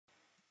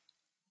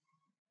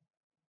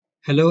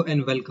Hello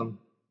and welcome.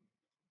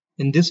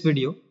 In this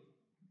video,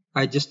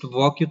 I just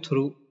walk you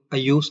through a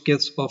use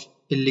case of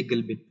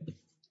illegal bin.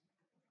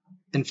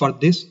 And for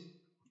this,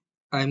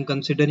 I am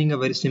considering a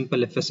very simple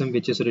FSM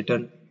which is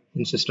written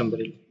in System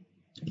Verilog.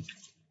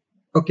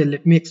 Okay,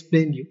 let me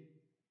explain you.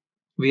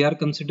 We are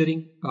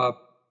considering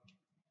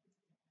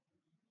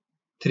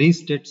three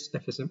states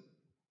FSM,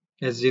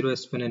 S0,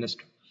 S1 and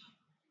S2.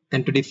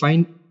 And to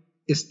define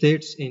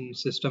states in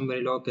System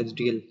Verilog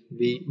HDL,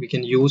 we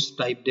can use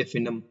type def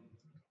enum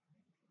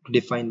to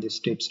define the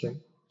states, right?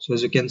 So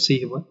as you can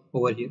see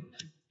over here,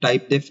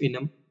 type def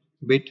enum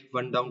bit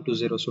 1 down to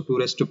 0, so 2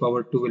 raised to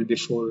power 2 will be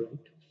 4, right?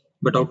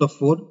 But out of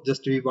 4,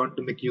 just we want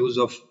to make use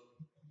of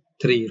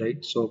 3,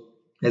 right? So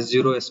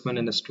S0, S1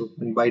 and S2,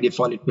 and by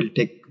default it will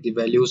take the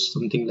values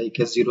something like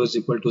S0 is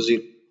equal to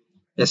 0,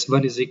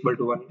 S1 is equal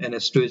to 1 and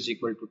S2 is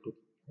equal to 2,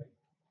 right?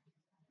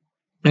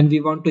 And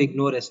we want to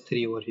ignore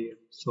S3 over here.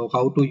 So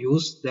how to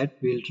use that,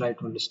 we'll try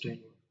to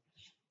understand.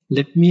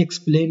 Let me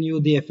explain you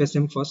the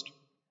FSM first.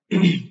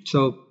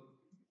 So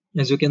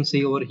as you can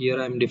see over here,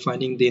 I am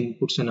defining the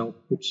inputs and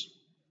outputs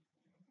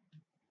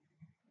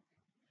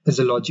as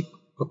a logic.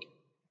 Okay,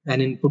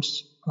 and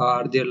inputs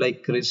are there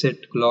like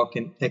reset, clock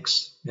and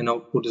X, and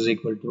output is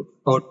equal to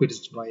output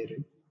is Y,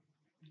 right?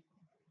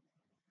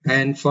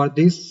 And for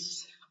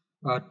this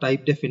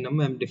type def enum,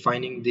 I am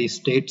defining the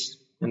states,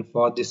 and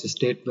for this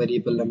state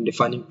variable I am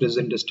defining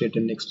present state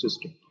and next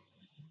state.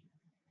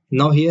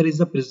 Now here is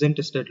the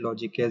present state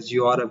logic. As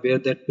you are aware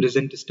that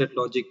present state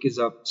logic is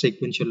a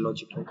sequential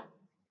logic, right?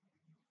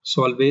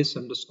 So always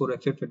underscore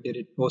ff at the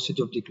rate passage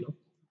of the clock.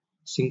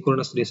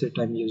 Synchronous reset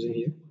I am using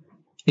here.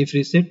 If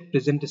reset,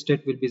 present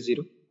state will be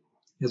 0,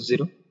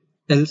 S0,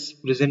 else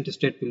present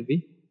state will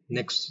be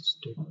next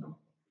state.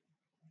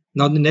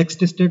 Now the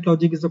next state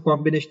logic is a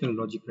combinational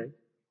logic, right?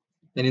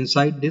 And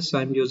inside this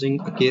I am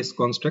using a case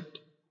construct,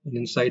 and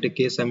inside a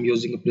case I am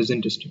using a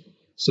present state.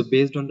 So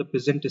based on the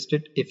present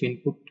state, if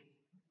input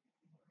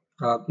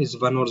is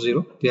 1 or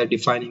 0, we are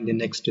defining the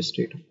next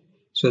state.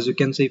 So as you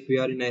can see, if we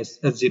are in a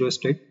S0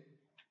 state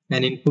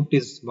and input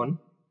is 1,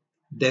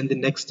 then the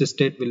next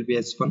state will be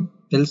S1,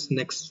 else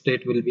next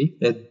state will be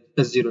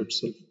S0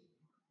 itself.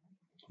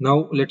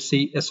 Now let's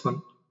see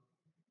S1.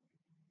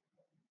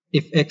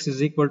 If X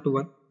is equal to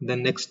 1,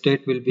 then next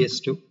state will be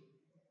S2,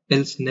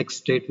 else next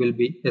state will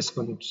be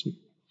S1 itself.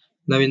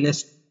 Now in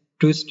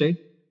S2 state,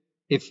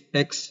 if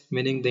X,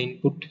 meaning the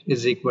input,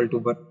 is equal to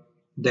 1,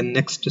 then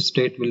next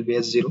state will be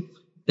S0,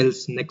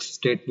 else next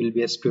state will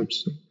be S2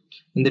 itself.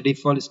 In the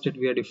default state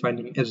we are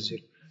defining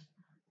S0.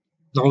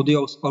 Now the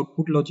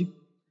output logic.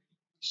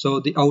 So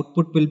the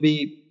output will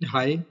be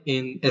high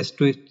in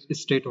S2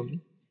 state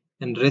only,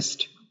 and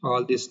rest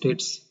all the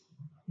states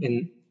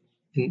in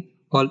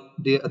all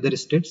the other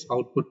states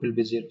output will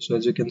be 0. So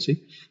as you can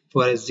see,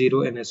 for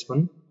S0 and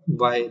S1,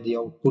 Y the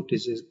output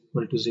is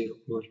equal to 0,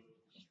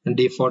 and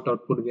default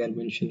output we are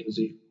mentioning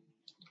 0.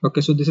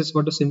 Okay, so this is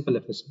what a simple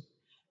FSM.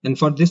 And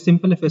for this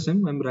simple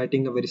FSM, I'm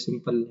writing a very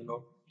simple,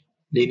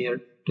 linear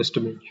test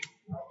bench.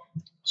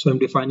 So I'm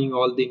defining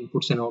all the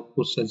inputs and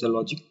outputs as a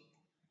logic,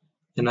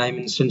 and I'm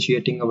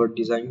instantiating our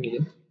design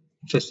here.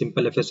 For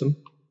simple FSM,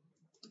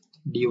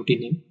 DUT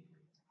name,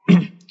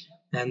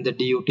 and the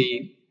DUT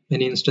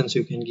any instance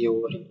you can give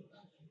over here.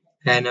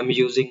 And I'm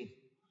using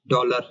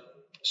dot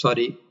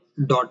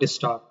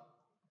star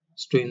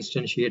to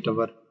instantiate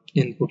our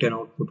input and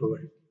output over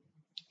here.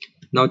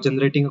 Now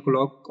generating a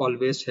clock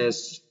always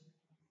hash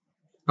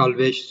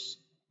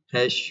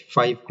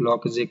 5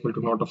 clock is equal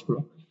to not of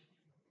clock.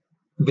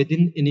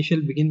 Within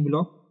initial begin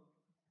block,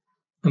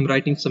 I'm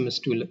writing some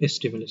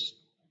stimulus.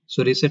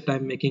 So reset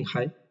time making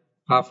high.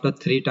 After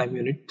 30 time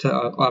unit,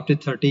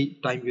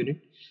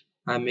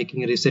 I'm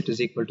making reset is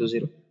equal to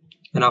 0.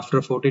 And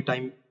after 40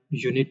 time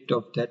unit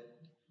of that,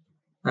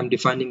 I'm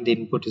defining the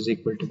input is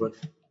equal to 1.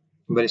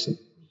 Very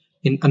simple.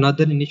 In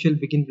another initial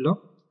begin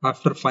block,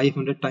 after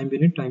 500 time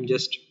unit, I'm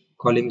just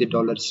calling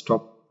the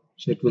 $stop.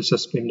 So it will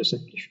suspend the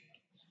simulation.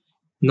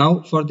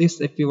 Now for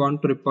this, if we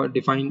want to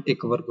define a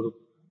cover group,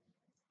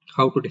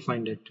 how to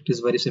define that? It is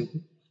very simple.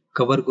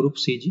 Cover group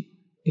CG,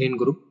 in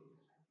group,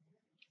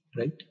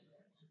 right?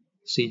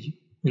 CG.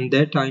 In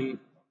that I'm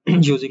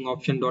using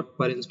option dot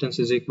per instance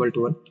is equal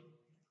to 1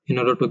 in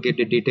order to get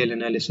the detailed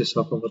analysis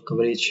of our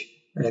coverage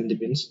and the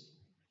bins.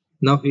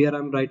 Now here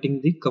I'm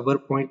writing the cover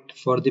point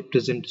for the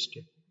present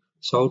state.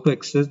 So how to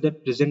access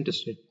that present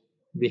state?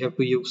 We have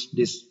to use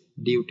this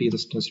DUT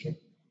instance, right?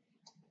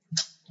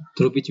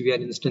 Through which we are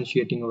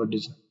instantiating our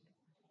design.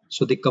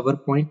 So the cover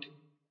point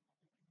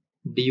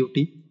DUT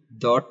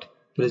dot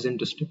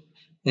present state,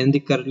 and the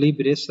curly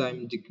brace I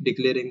am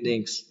declaring the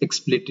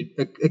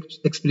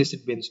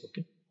explicit bins.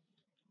 Okay,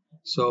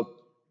 so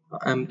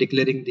I am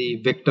declaring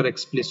the vector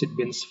explicit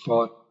bins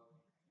for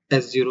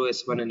S0,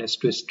 S1 and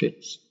S2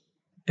 states,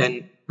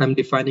 and I am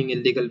defining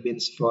illegal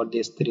bins for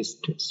these 3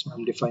 states. So I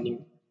am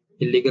defining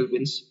illegal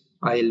bins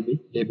ILB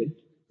label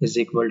is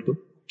equal to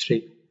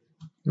 3.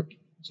 Okay,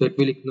 so it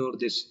will ignore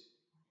this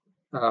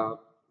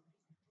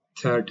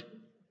third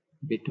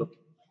bit. Okay.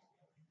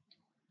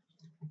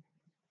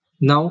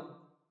 Now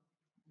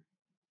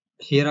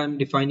Here I'm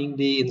defining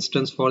the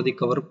instance for the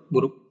cover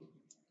group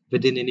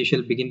within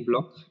initial begin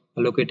block,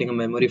 allocating a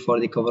memory for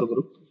the cover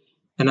group,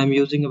 and I'm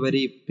using a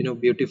very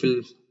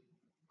beautiful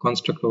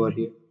construct over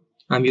here.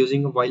 I'm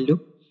using a while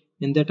loop.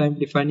 In that I'm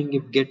defining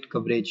if get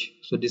coverage.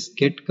 So this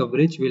get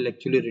coverage will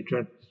actually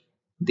return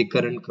the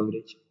current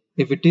coverage.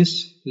 If it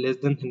is less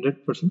than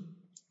 100%,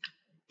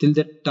 till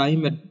that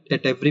time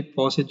at every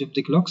passage of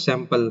the clock,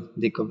 sample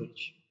the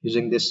coverage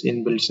using this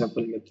inbuilt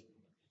sample method.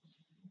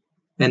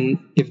 And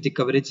if the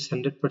coverage is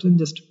 100%,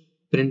 just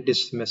print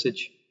this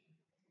message.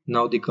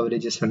 Now the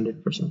coverage is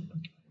 100%.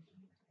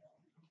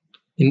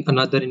 In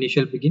another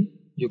initial begin,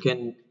 you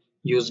can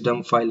use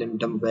dump file and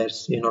dump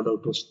wires in order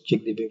to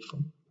check the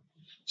waveform.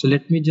 So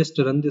let me just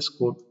run this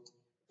code.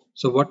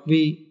 So what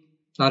we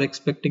are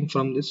expecting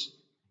from this,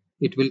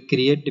 it will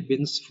create the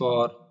bins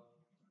for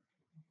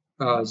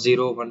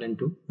 0, 1 and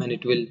 2, and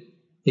it will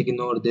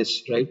ignore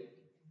this, right,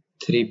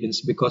 3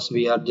 bins, because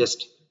we are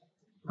just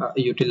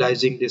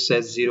utilizing this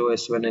as 0,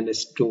 S1 and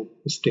S2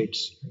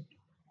 states.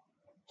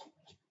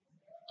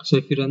 So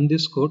if you run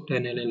this code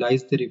and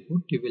analyze the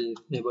report, you will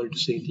be able to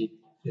see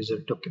the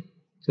result. Okay,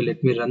 so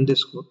let me run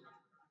this code.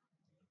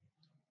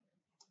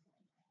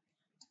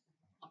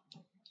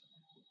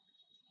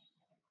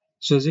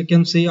 So as you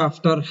can see,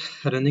 after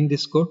running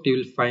this code, you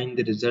will find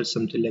the result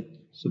something like,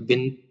 so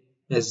bin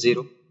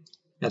S0,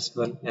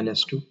 S1 and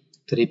S2,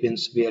 3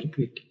 bins we are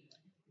creating,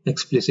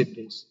 explicit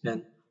bins,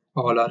 and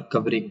all are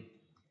covering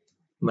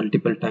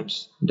multiple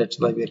times. That's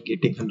why we are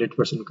getting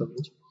 100%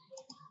 coverage.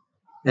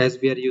 As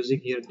we are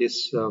using here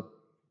this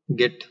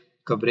get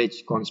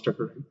coverage construct,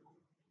 right?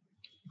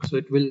 So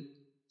it will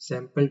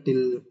sample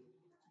till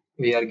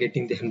we are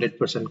getting the 100%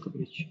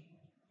 coverage.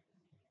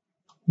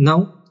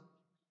 Now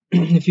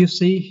if you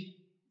see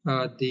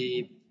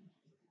if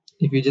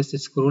you just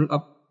scroll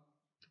up,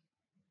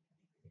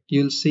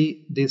 you'll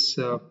see this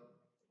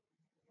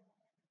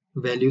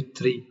value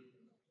 3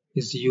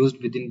 is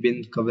used within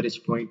bin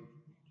coverage point.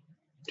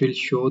 It will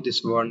show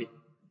this warning.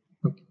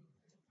 Okay.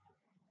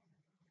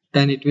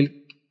 And it will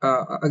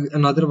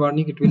another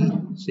warning, it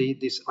will say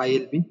this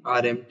ILB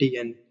r.p.t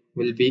and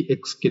will be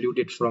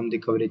excluded from the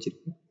coverage,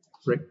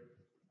 right,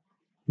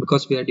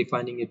 because we are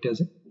defining it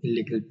as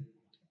illegal.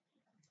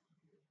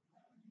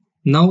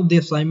 Now the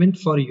assignment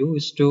for you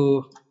is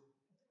to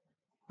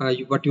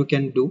what you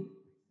can do,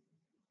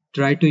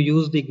 try to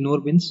use the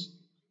ignore bins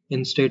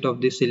instead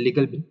of this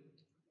illegal bin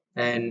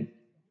and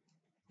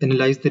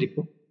analyze the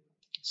report.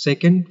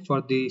 Second,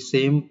 for the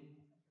same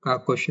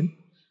question,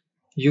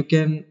 you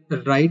can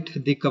write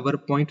the cover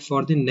point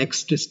for the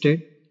next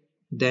state,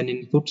 then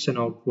inputs and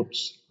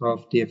outputs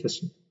of the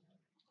FSM.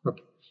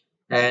 Okay,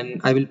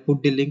 and I will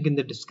put the link in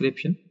the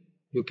description.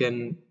 You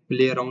can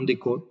play around the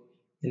code,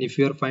 and if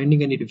you are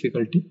finding any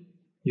difficulty,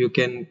 you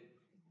can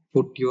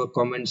put your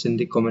comments in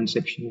the comment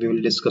section. We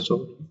will discuss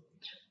over here.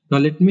 Now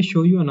let me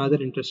show you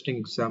another interesting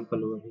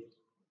example over here.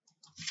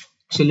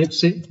 So let's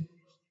say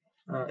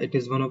it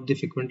is one of the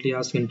frequently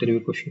asked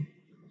interview question.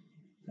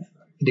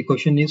 The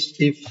question is,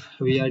 if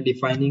we are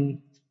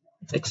defining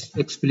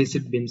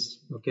explicit bins,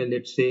 okay,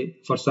 let's say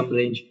for some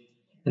range,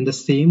 and the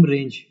same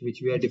range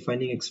which we are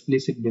defining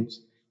explicit bins,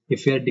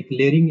 if we are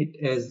declaring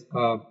it as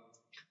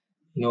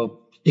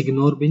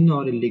ignore bin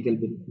or illegal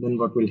bin, then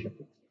what will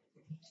happen?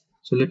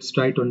 So let's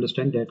try to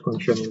understand that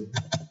function.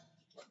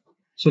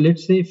 So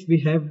let's say if we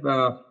have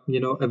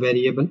a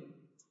variable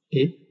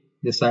a,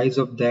 the size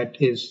of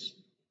that is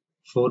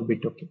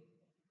 4-bit, okay,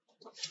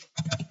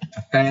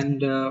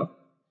 and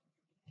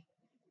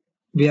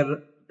we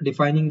are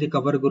defining the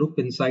cover group.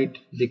 Inside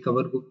the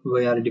cover group,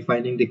 we are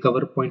defining the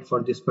cover point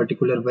for this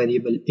particular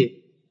variable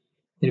a,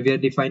 and we are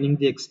defining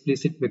the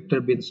explicit vector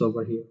bins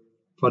over here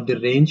for the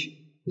range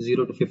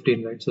 0 to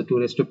 15, right? So 2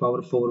 raised to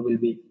power 4 will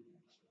be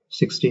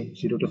 16,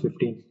 0 to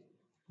 15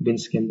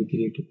 bins can be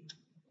created.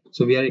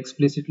 So we are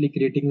explicitly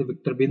creating the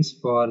vector bins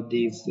for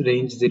these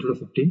range 0 to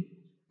 15,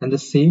 and the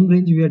same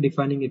range we are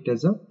defining it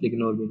as a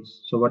ignore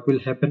bins. So what will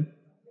happen?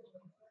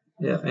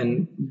 Yeah,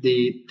 and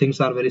the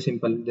things are very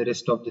simple. The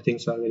rest of the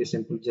things are very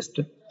simple. Just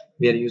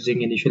we are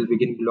using initial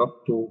begin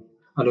block to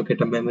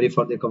allocate a memory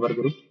for the cover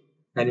group,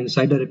 and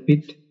inside a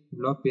repeat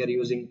block we are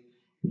using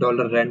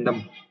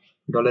 $random,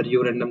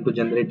 $u random to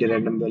generate the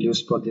random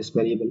values for this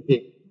variable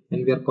a,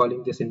 and we are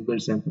calling this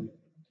inbuilt sample.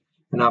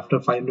 And after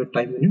 500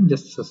 time unit,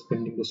 just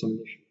suspending the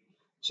simulation.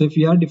 So if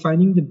we are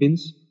defining the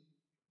bins,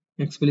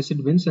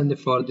 explicit bins, and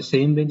for the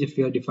same range, if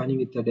we are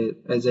defining it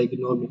as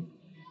ignore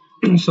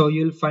bin, so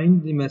you'll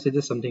find the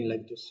messages something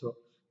like this. So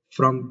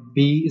from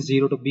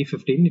B0 to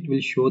B15, it will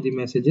show the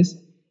messages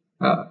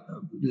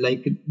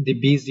like the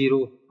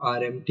B0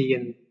 r.p.t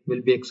and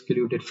will be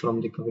excluded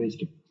from the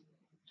coverage.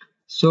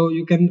 So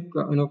you can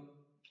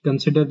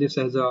consider this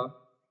as a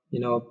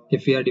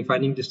if we are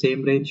defining the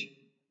same range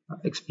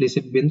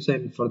explicit bins,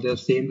 and for the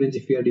same range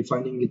if we are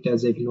defining it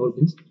as ignore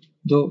bins,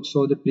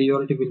 so the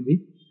priority will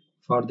be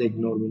for the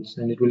ignore bins,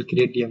 and it will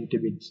create the empty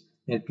bins,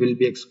 and it will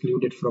be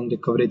excluded from the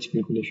coverage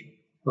calculation.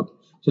 Okay,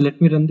 so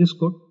let me run this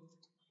code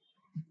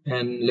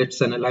and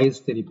let's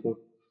analyze the report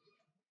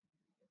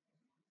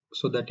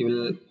so that you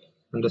will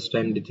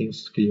understand the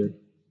things clearly.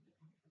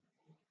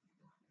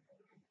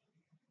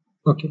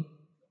 Okay.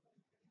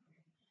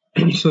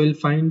 So you'll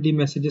find the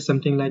messages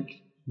something like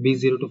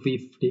B0 to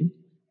B15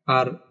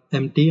 are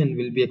empty and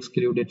will be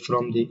excluded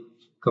from the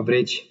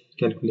coverage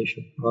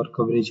calculation or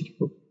coverage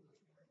report.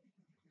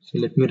 So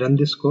let me run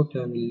this code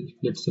and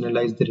let's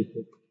analyze the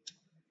report.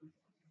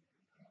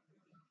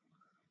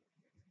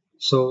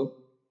 So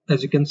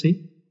as you can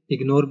see,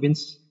 ignore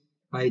bins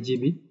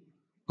IGB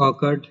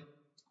occurred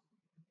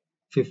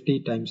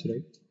 50 times,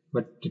 right?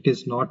 But it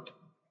is not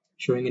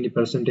showing any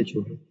percentage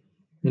over here.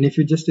 And if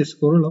you just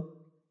scroll up,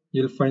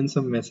 you'll find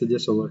some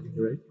messages over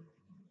here, right?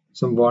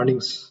 Some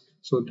warnings.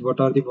 So what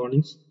are the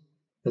warnings?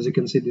 As you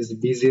can see, this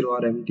B0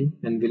 are empty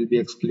and will be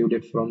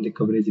excluded from the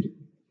coverage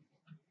report.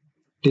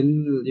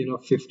 Till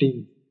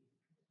 15,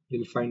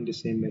 you'll find the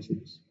same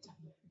messages.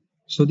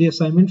 So the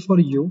assignment for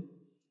you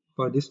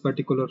for this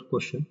particular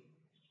question,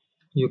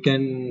 you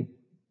can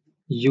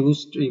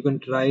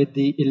try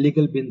the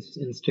illegal bins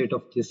instead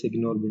of this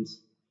ignore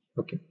bins.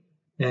 Okay,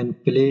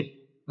 and play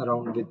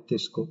around with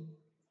this code.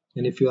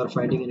 And if you are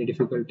finding any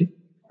difficulty,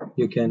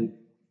 you can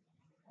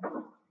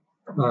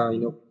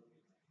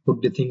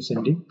put the things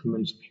in the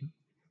comment section.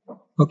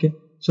 Okay,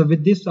 so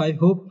with this, I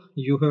hope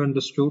you have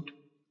understood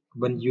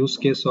one use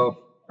case of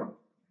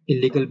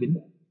illegal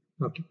bin.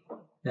 Okay,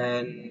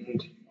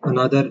 and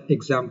another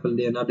example,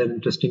 another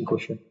interesting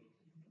question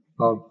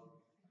of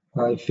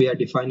if we are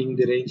defining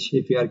the range,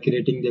 if we are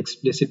creating the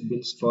explicit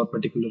bins for a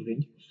particular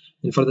range,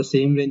 and for the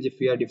same range, if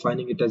we are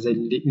defining it as a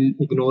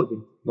ignore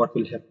bin, what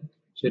will happen?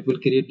 So it will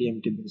create the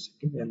empty bins,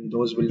 okay? And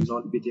those will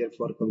not be there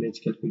for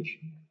coverage calculation.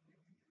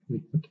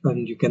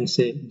 And you can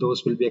say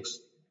those will be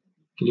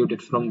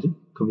excluded from the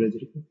coverage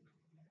report.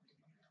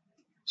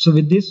 So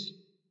with this,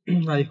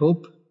 I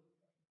hope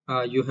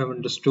you have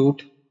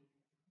understood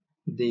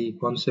the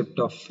concept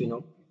of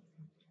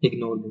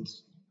ignore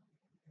bins.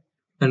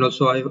 And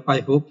also I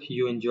hope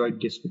you enjoyed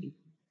this video.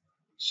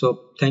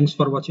 So thanks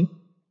for watching.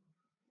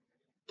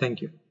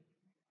 Thank you.